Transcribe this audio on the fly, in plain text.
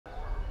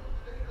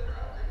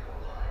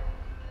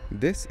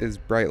This is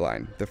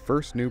Brightline, the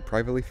first new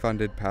privately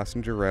funded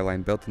passenger rail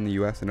line built in the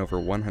US in over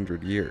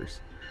 100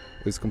 years.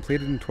 It was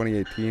completed in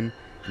 2018,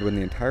 and when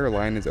the entire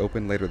line is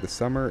open later this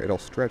summer, it'll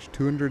stretch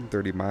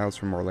 230 miles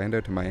from Orlando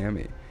to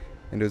Miami.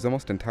 And it was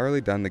almost entirely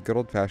done the good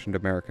old-fashioned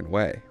American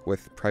way,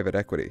 with private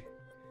equity.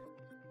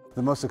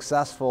 The most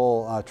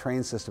successful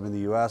train system in the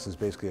U.S. is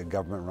basically a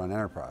government-run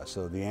enterprise.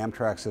 So the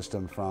Amtrak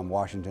system from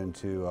Washington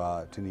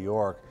to New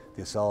York,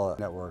 the Acela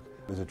network,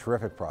 is a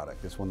terrific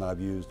product. It's one that I've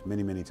used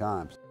many, many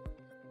times.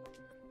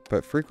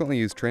 But frequently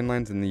used train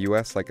lines in the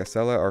US like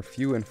Acela are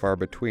few and far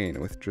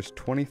between, with just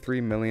 23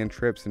 million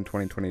trips in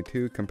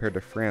 2022 compared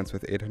to France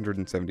with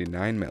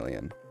 879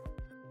 million.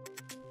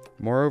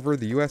 Moreover,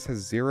 the US has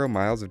 0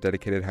 miles of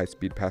dedicated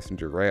high-speed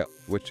passenger rail,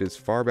 which is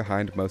far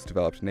behind most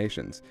developed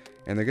nations,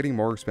 and they're getting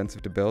more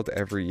expensive to build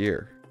every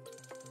year.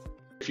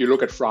 If you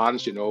look at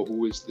France,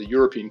 who is the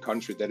European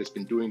country that has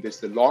been doing this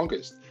the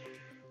longest,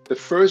 the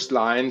first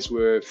lines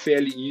were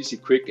fairly easy,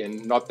 quick,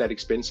 and not that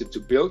expensive to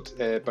build.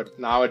 But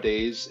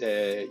nowadays,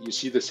 you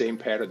see the same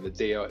pattern that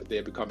they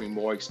are becoming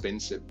more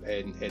expensive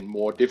and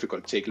more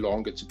difficult, take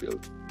longer to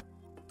build.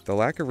 The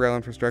lack of rail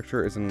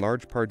infrastructure is in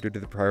large part due to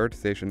the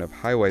prioritization of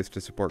highways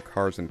to support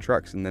cars and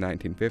trucks in the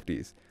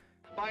 1950s.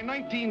 By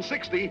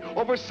 1960,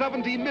 over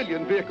 70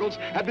 million vehicles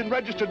had been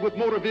registered with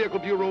motor vehicle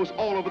bureaus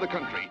all over the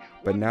country.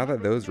 But now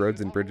that those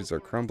roads and bridges are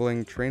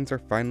crumbling, trains are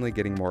finally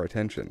getting more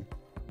attention.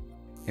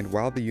 And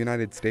while the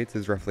United States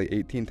is roughly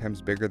 18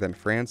 times bigger than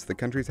France, the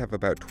countries have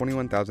about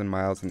 21,000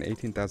 miles and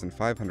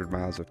 18,500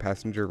 miles of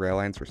passenger rail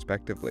lines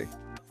respectively.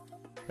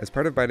 As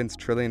part of Biden's $1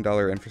 trillion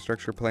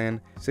infrastructure plan,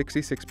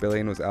 $66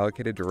 billion was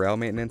allocated to rail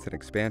maintenance and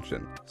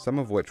expansion, some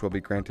of which will be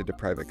granted to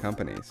private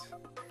companies.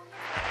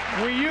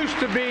 We used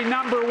to be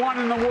 #1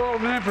 in the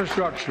world in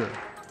infrastructure.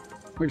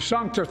 We've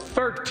sunk to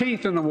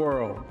 13th in the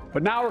world,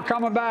 but now we're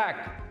coming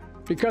back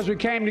because we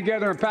came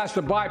together and passed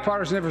the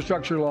bipartisan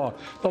infrastructure law,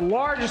 the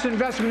largest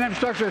investment in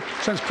infrastructure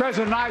since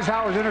President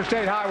Eisenhower's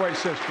interstate highway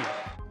system.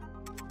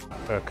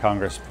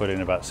 Congress put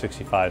in about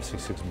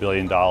 $66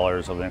 billion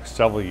over the next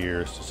several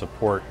years to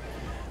support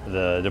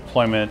the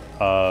deployment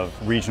of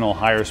regional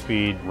higher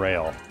speed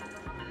rail.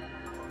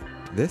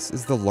 This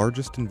is the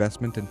largest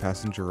investment in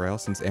passenger rail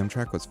since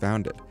Amtrak was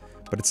founded,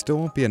 but it still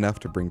won't be enough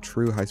to bring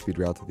true high-speed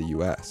rail to the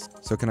US.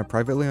 So can a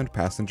privately owned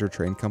passenger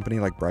train company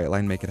like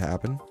Brightline make it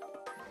happen?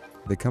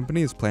 The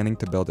company is planning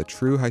to build a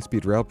true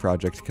high-speed rail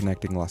project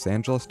connecting Los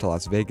Angeles to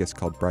Las Vegas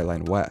called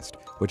Brightline West,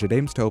 which it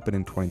aims to open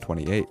in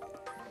 2028.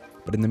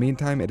 But in the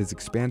meantime, it is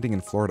expanding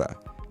in Florida.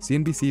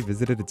 CNBC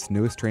visited its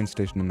newest train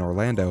station in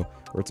Orlando,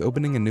 where it's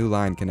opening a new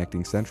line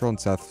connecting Central and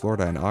South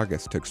Florida in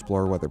August to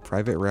explore whether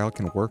private rail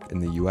can work in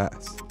the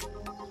US.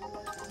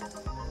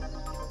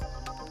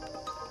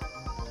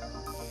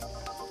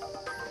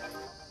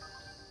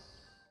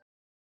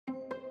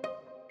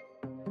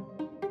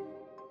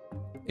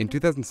 In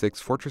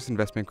 2006, Fortress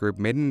Investment Group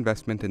made an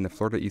investment in the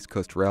Florida East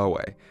Coast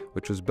Railway,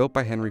 which was built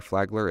by Henry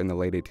Flagler in the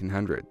late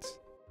 1800s.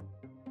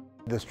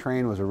 This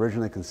train was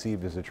originally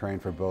conceived as a train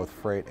for both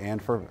freight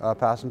and for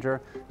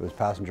passenger. It was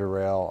passenger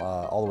rail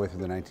all the way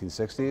through the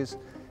 1960s.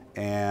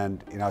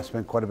 And I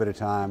spent quite a bit of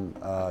time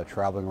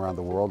traveling around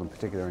the world, in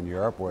particular in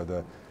Europe, where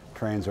the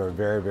trains are a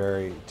very,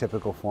 very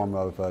typical form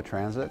of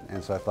transit.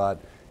 And so I thought,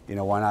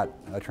 why not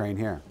a train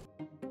here?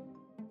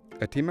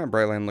 A team at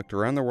Brightline looked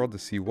around the world to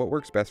see what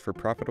works best for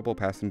profitable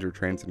passenger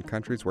trains in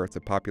countries where it's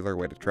a popular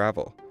way to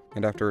travel.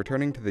 And after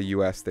returning to the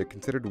US, they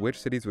considered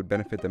which cities would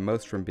benefit the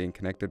most from being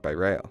connected by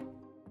rail.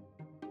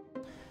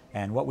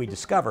 And what we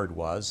discovered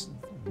was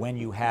when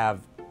you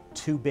have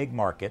two big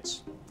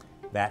markets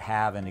that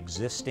have an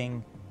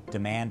existing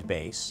demand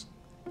base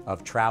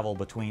of travel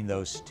between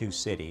those two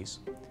cities,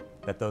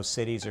 that those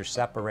cities are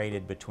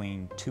separated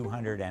between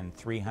 200 and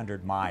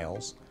 300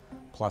 miles,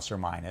 plus or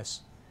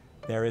minus,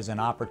 there is an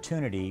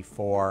opportunity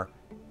for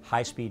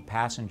high-speed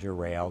passenger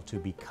rail to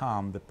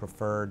become the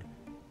preferred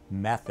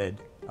method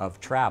of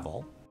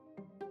travel.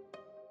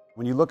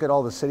 When you look at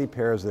all the city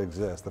pairs that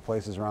exist, the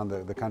places around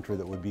the country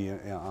that would be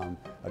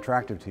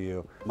attractive to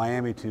you,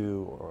 Miami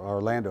to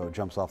Orlando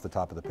jumps off the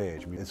top of the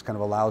page. It's kind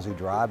of a lousy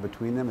drive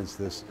between them. It's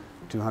this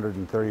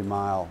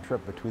 230-mile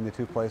trip between the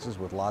two places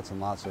with lots and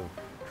lots of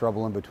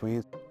trouble in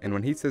between. And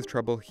when he says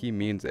trouble, he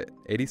means it.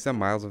 80-some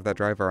miles of that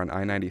drive are on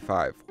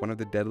I-95, one of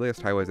the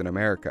deadliest highways in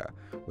America,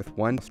 with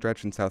one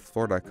stretch in South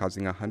Florida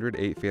causing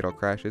 108 fatal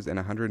crashes and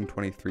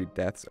 123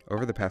 deaths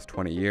over the past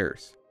 20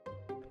 years.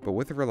 But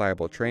with a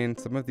reliable train,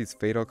 some of these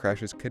fatal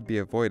crashes could be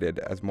avoided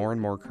as more and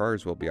more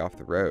cars will be off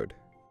the road.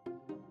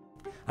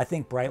 I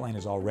think Brightline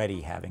is already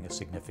having a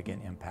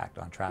significant impact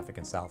on traffic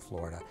in South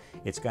Florida.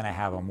 It's going to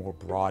have a more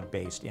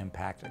broad-based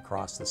impact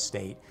across the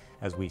state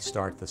as we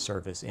start the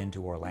service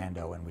into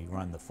Orlando and we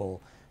run the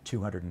full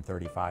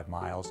 235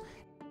 miles.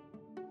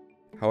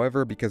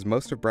 However, because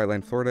most of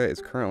Brightline, Florida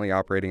is currently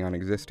operating on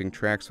existing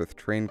tracks with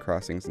train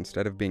crossings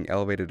instead of being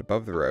elevated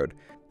above the road,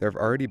 there have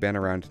already been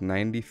around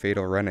 90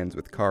 fatal run-ins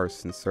with cars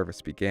since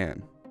service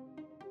began.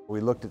 We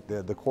looked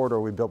at the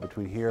corridor we built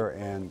between here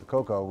and the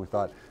Cocoa, and we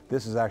thought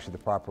this is actually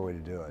the proper way to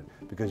do it,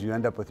 because you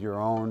end up with your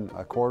own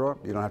corridor.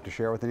 You don't have to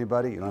share it with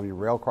anybody. You don't have any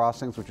rail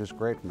crossings, which is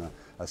great from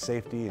a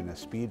safety and a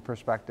speed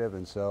perspective.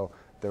 And so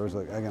there was,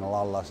 again, a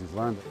lot of lessons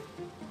learned.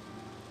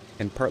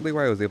 And partly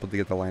why I was able to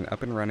get the line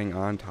up and running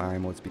on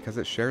time was because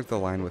it shares the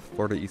line with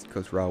Florida East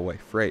Coast Railway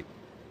Freight.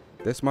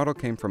 This model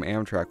came from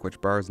Amtrak,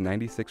 which borrows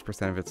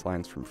 96% of its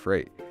lines from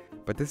Freight.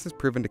 But this has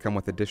proven to come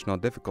with additional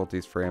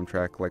difficulties for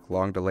Amtrak, like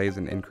long delays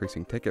and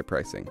increasing ticket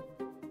pricing.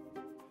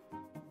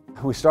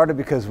 We started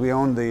because we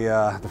owned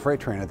the freight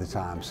train at the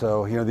time.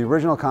 So, the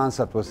original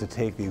concept was to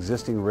take the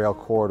existing rail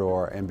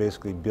corridor and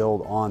basically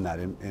build on that,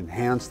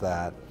 enhance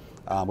that,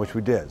 which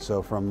we did.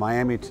 So from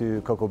Miami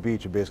to Cocoa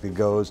Beach, it basically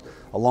goes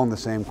along the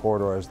same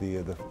corridor as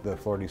the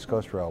Florida East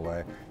Coast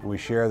Railway, and we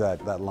share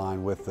that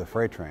line with the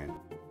freight train.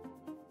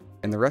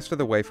 And the rest of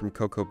the way from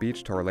Cocoa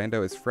Beach to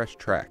Orlando is fresh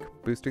track,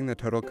 boosting the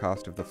total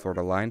cost of the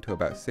Florida line to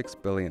about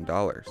 $6 billion.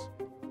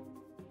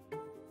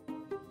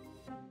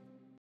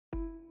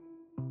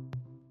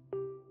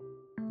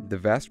 The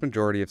vast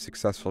majority of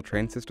successful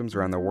train systems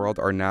around the world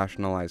are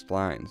nationalized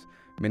lines,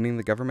 meaning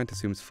the government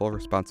assumes full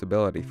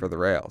responsibility for the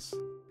rails.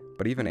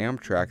 But even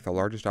Amtrak, the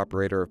largest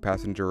operator of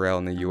passenger rail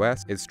in the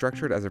US, is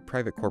structured as a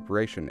private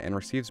corporation and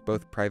receives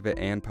both private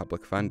and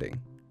public funding.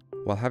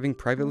 While having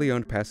privately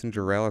owned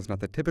passenger rail is not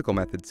the typical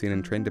method seen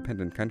in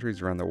train-dependent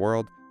countries around the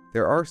world,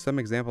 there are some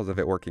examples of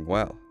it working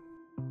well.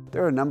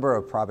 There are a number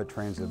of private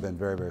trains that have been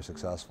very, very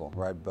successful,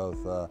 right?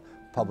 Both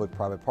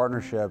public-private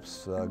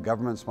partnerships,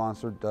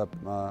 government-sponsored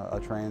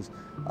trains.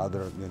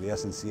 There are the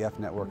SNCF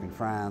network in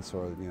France,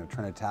 or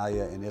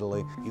Trenitalia in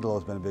Italy. Italy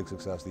has been a big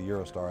success. The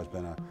Eurostar has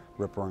been a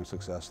rip-roaring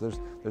success.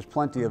 There's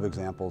plenty of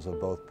examples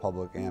of both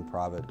public and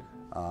private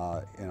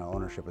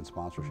ownership and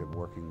sponsorship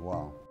working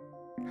well.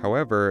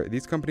 However,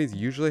 these companies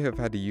usually have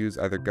had to use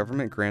either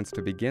government grants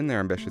to begin their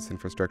ambitious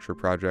infrastructure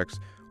projects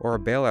or a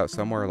bailout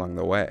somewhere along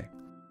the way.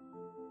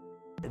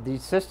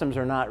 These systems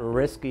are not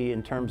risky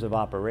in terms of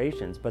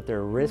operations, but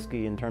they're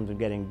risky in terms of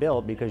getting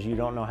built because you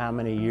don't know how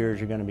many years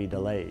you're going to be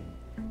delayed.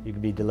 You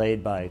could be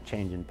delayed by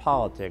change in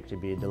politics,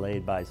 you'd be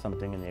delayed by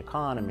something in the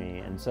economy,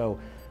 and so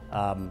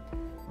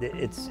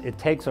it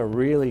takes a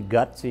really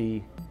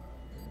gutsy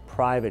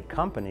private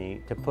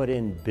company to put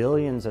in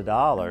billions of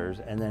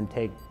dollars and then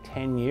take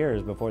 10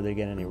 years before they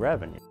get any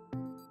revenue.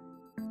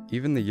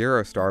 Even the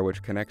Eurostar,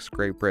 which connects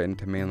Great Britain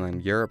to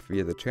mainland Europe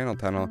via the Channel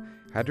Tunnel,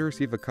 had to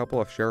receive a couple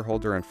of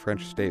shareholder and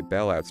French state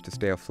bailouts to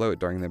stay afloat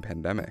during the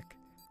pandemic.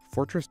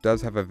 Fortress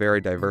does have a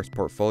very diverse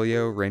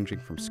portfolio, ranging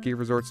from ski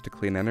resorts to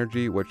clean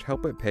energy, which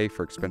help it pay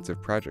for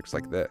expensive projects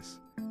like this.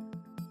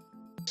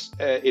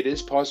 It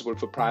is possible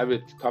for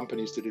private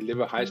companies to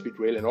deliver high-speed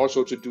rail and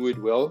also to do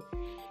it well.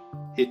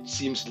 It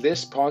seems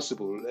less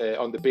possible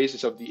on the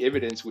basis of the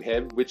evidence we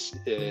have, which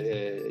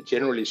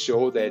generally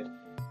show that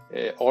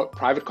all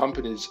private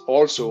companies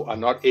also are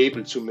not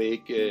able to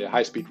make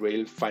high-speed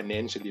rail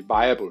financially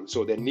viable.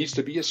 So there needs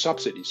to be a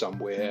subsidy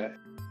somewhere.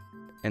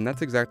 And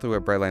that's exactly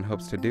what Brightline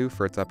hopes to do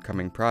for its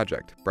upcoming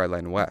project,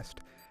 Brightline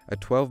West, a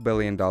 $12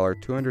 billion,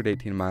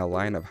 218-mile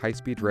line of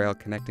high-speed rail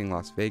connecting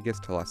Las Vegas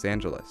to Los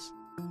Angeles.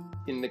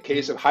 In the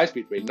case of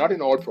high-speed rail, not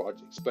in all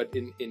projects, but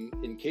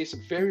in case of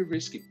very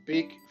risky,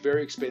 big,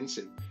 very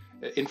expensive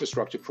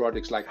infrastructure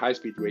projects like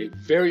high-speed rail,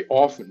 very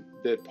often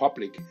the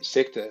public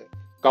sector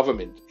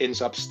government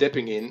ends up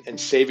stepping in and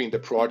saving the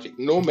project,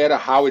 no matter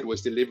how it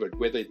was delivered,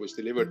 whether it was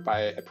delivered by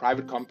a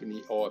private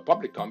company or a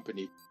public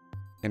company.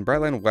 And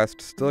Brightline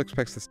West still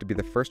expects this to be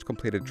the first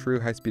completed true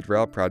high-speed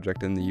rail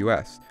project in the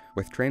US,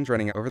 with trains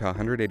running at over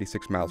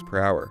 186 miles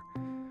per hour.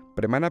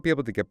 But it might not be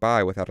able to get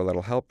by without a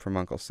little help from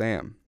Uncle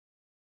Sam.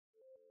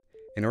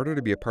 In order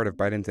to be a part of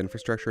Biden's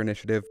infrastructure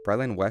initiative,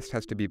 Brightline West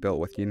has to be built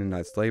with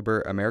unionized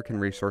labor, American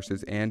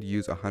resources, and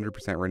use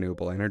 100%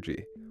 renewable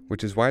energy,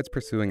 which is why it's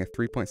pursuing a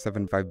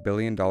 $3.75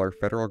 billion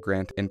federal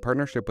grant in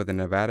partnership with the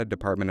Nevada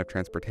Department of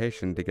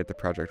Transportation to get the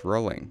project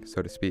rolling,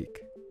 so to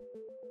speak.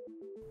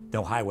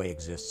 No highway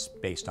exists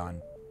based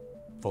on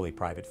fully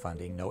private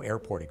funding. No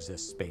airport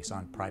exists based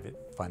on private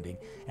funding.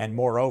 And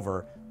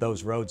moreover,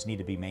 those roads need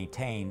to be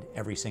maintained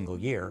every single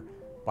year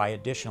by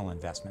additional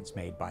investments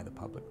made by the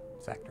public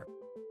sector.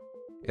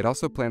 It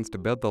also plans to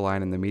build the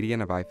line in the median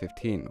of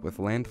I-15 with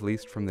land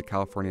leased from the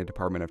California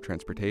Department of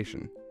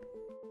Transportation.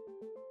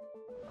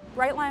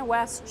 Brightline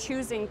West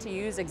choosing to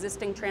use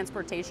existing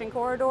transportation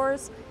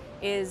corridors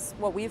is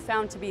what we've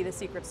found to be the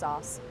secret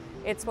sauce.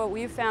 It's what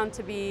we've found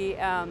to be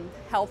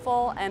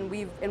helpful, and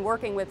in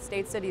working with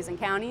states, cities, and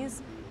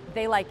counties,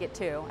 they like it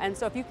too. And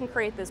so if you can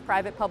create this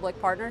private-public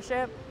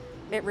partnership,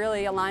 it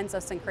really aligns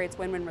us and creates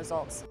win-win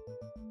results.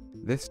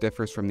 This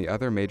differs from the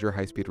other major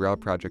high-speed rail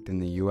project in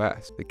the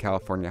US, the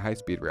California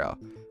High-Speed Rail,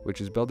 which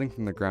is building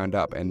from the ground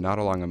up and not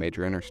along a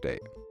major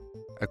interstate.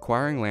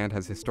 Acquiring land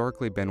has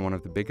historically been one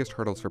of the biggest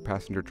hurdles for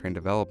passenger train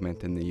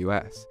development in the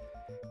US.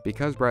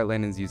 Because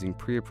Brightline is using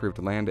pre-approved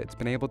land, it's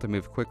been able to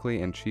move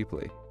quickly and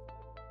cheaply.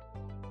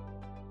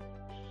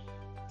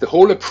 The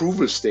whole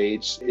approval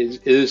stage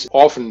is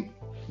often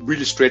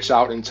really stretched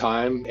out in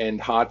time and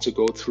hard to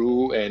go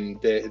through,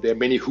 and there are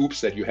many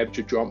hoops that you have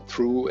to jump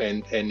through,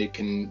 and it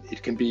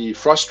can be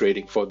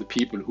frustrating for the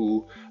people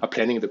who are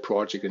planning the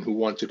project and who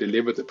want to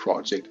deliver the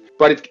project.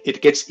 But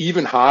it gets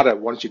even harder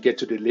once you get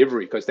to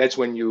delivery, because that's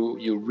when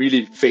you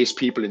really face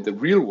people in the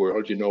real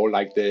world,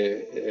 like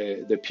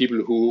the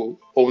people who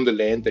own the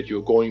land that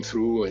you're going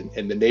through,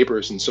 and the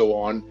neighbors and so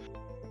on.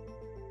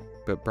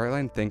 But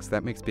Brightline thinks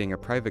that makes being a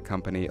private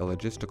company a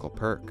logistical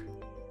perk.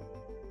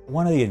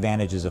 One of the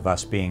advantages of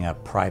us being a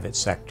private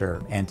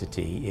sector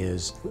entity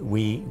is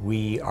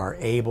we are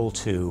able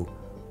to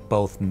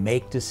both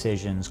make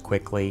decisions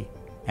quickly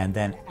and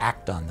then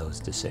act on those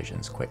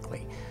decisions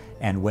quickly.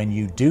 And when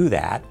you do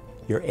that,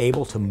 you're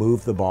able to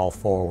move the ball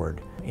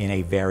forward in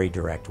a very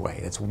direct way.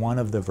 It's one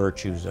of the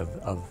virtues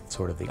of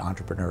sort of the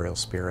entrepreneurial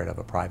spirit of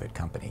a private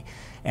company.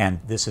 And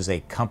this is a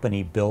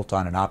company built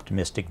on an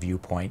optimistic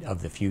viewpoint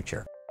of the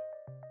future.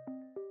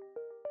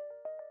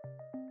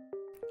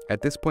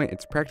 At this point,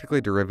 it's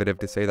practically derivative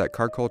to say that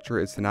car culture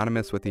is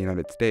synonymous with the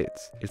United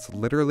States. It's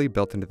literally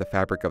built into the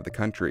fabric of the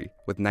country,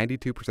 with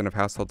 92% of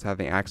households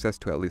having access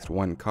to at least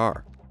one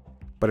car.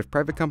 But if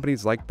private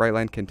companies like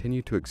Brightline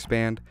continue to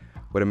expand,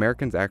 would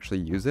Americans actually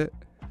use it?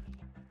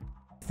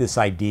 This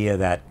idea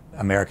that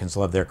Americans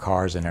love their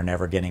cars and are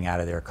never getting out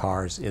of their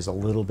cars is a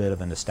little bit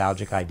of a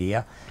nostalgic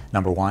idea.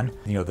 Number one,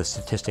 the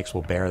statistics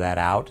will bear that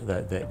out.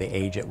 The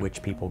age at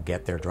which people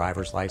get their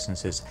driver's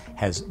licenses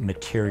has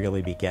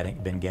materially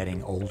been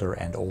getting older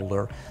and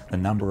older. The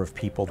number of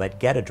people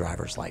that get a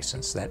driver's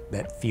license,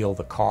 that feel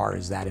the car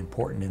is that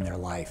important in their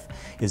life,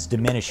 is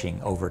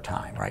diminishing over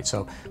time, right?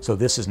 So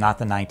this is not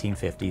the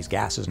 1950s.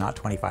 Gas is not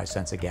 25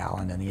 cents a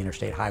gallon, and the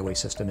interstate highway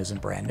system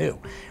isn't brand new,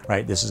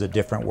 right? This is a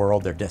different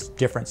world. There are just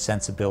different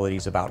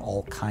sensibilities about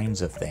all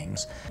kinds of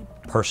things,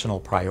 personal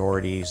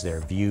priorities, their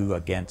view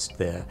against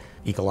the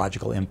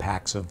ecological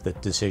impacts of the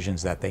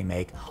decisions that they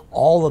make.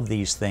 All of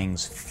these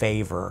things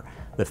favor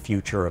the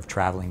future of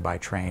traveling by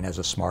train as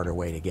a smarter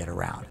way to get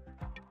around.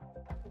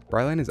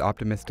 Brightline is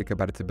optimistic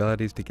about its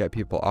abilities to get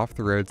people off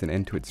the roads and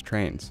into its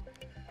trains.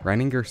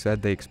 Reininger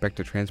said they expect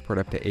to transport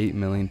up to 8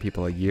 million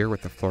people a year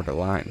with the Florida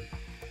line.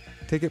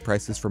 Ticket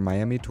prices from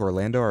Miami to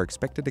Orlando are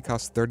expected to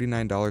cost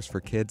 $39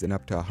 for kids and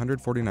up to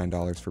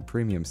 $149 for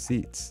premium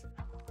seats.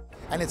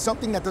 And it's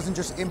something that doesn't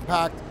just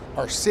impact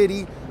our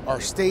city, our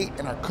state,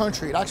 and our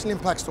country. It actually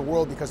impacts the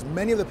world, because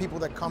many of the people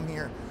that come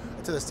here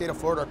to the state of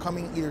Florida are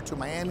coming either to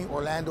Miami,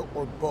 Orlando,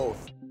 or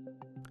both.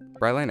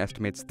 Brightline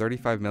estimates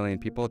 35 million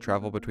people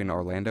travel between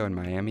Orlando and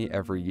Miami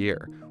every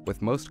year, with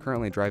most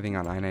currently driving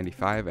on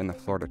I-95 and the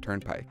Florida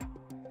Turnpike.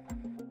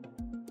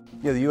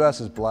 Yeah, the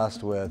U.S. is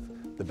blessed with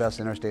the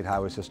best interstate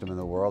highway system in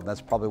the world.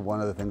 That's probably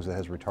one of the things that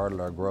has retarded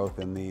our growth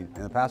in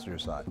the passenger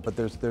side. But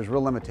there's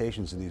real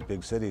limitations in these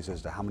big cities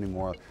as to how many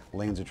more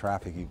lanes of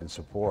traffic you can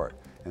support.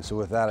 And so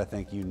with that, I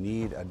think you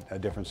need a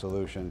different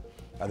solution.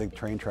 I think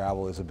train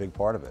travel is a big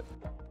part of it.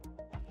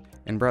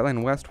 And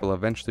Brightline West will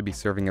eventually be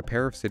serving a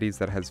pair of cities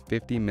that has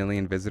 50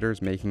 million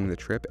visitors making the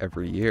trip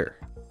every year.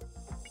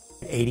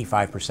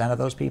 85% of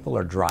those people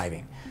are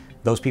driving.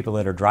 Those people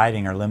that are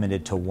driving are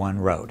limited to one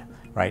road,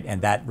 right?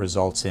 And that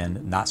results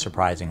in, not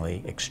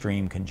surprisingly,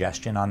 extreme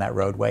congestion on that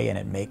roadway, and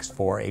it makes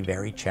for a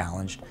very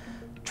challenged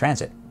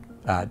transit,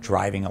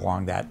 driving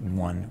along that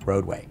one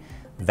roadway.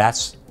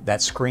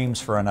 That screams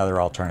for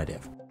another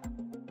alternative.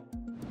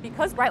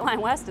 Because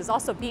Brightline West is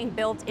also being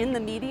built in the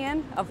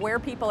median of where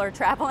people are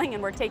traveling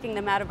and we're taking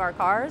them out of our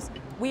cars,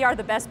 we are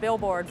the best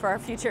billboard for our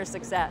future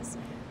success.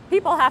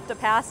 People have to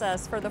pass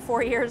us for the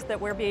 4 years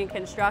that we're being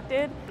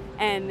constructed,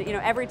 and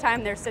every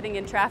time they're sitting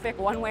in traffic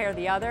one way or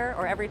the other,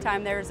 or every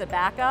time there's a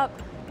backup,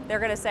 they're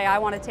going to say, I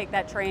want to take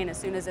that train as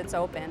soon as it's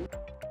open.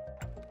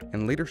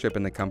 And leadership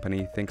in the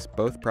company thinks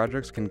both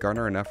projects can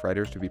garner enough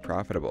riders to be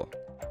profitable.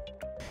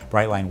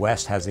 Brightline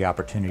West has the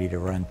opportunity to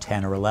run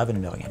 10 or 11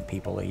 million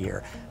people a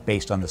year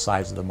based on the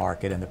size of the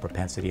market and the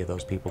propensity of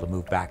those people to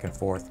move back and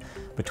forth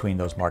between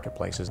those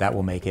marketplaces. That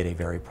will make it a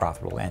very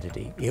profitable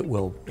entity. It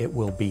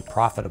will be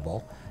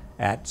profitable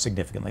at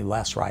significantly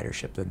less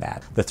ridership than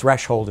that. The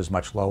threshold is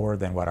much lower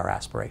than what our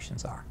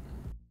aspirations are.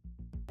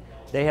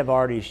 They have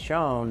already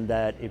shown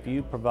that if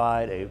you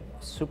provide a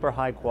super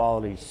high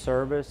quality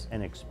service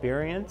and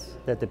experience,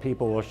 that the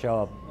people will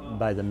show up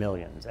by the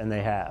millions, and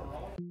they have.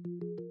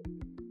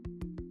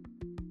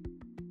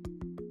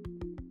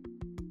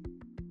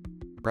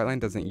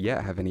 Brightline doesn't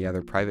yet have any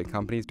other private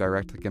companies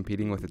directly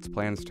competing with its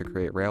plans to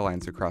create rail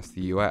lines across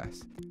the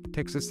U.S.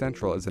 Texas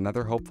Central is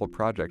another hopeful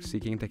project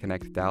seeking to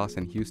connect Dallas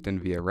and Houston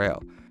via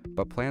rail,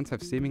 but plans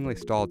have seemingly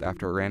stalled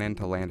after it ran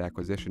into land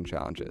acquisition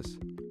challenges.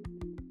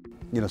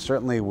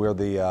 Certainly we're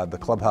the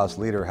clubhouse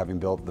leader, having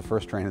built the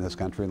first train in this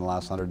country in the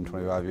last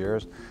 125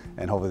 years,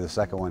 and hopefully the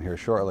second one here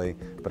shortly.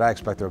 But I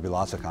expect there will be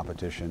lots of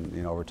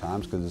competition, over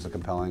time, because it's a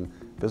compelling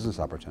business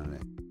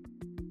opportunity.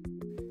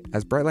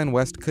 As Brightline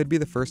West could be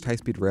the first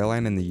high-speed rail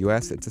line in the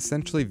U.S., it's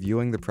essentially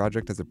viewing the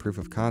project as a proof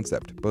of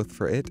concept, both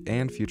for it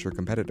and future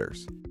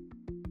competitors.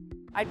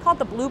 I'd call it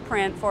the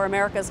blueprint for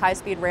America's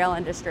high-speed rail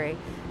industry.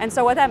 And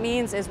so what that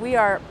means is we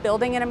are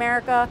building in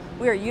America,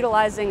 we are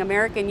utilizing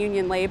American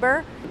union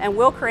labor, and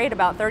we'll create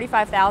about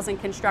 35,000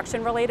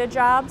 construction-related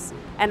jobs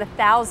and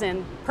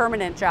 1,000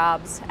 permanent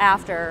jobs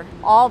after,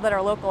 all that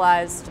are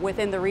localized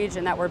within the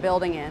region that we're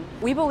building in.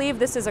 We believe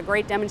this is a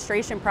great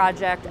demonstration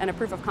project and a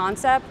proof of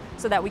concept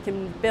so that we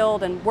can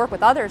build and work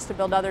with others to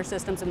build other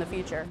systems in the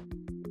future.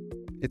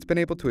 It's been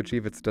able to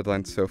achieve its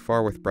deadlines so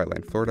far with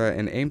Brightline Florida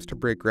and aims to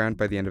break ground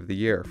by the end of the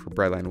year for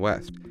Brightline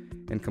West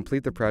and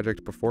complete the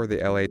project before the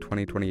LA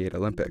 2028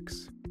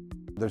 Olympics.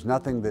 There's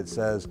nothing that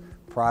says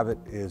private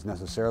is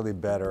necessarily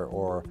better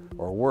or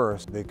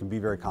worse. They can be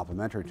very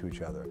complementary to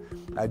each other.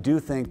 I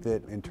do think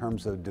that in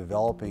terms of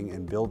developing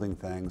and building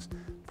things,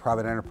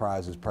 private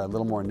enterprise is probably a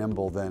little more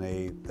nimble than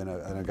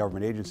a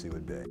government agency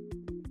would be.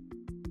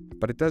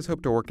 But it does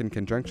hope to work in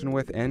conjunction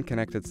with and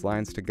connect its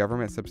lines to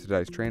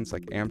government-subsidized trains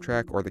like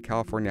Amtrak or the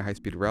California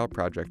High-Speed Rail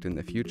project in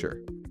the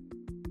future.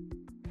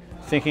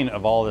 Thinking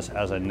of all this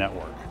as a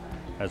network,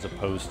 as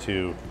opposed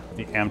to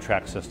the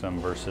Amtrak system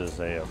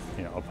versus a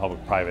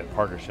public-private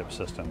partnership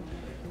system,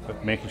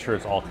 but making sure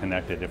it's all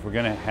connected. If we're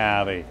going to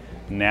have a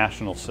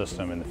national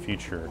system in the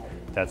future,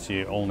 that's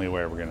the only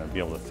way we're going to be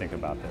able to think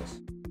about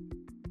this.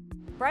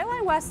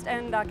 Brightline West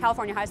and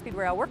California High-Speed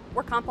Rail,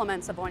 we're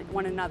complements of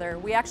one another.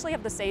 We actually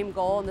have the same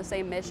goal and the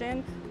same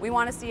mission. We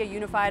want to see a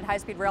unified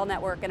high-speed rail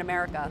network in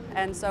America.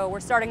 And so we're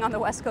starting on the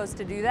West Coast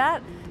to do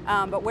that,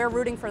 but we're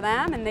rooting for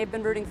them and they've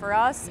been rooting for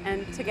us,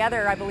 and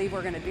together I believe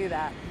we're going to do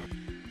that.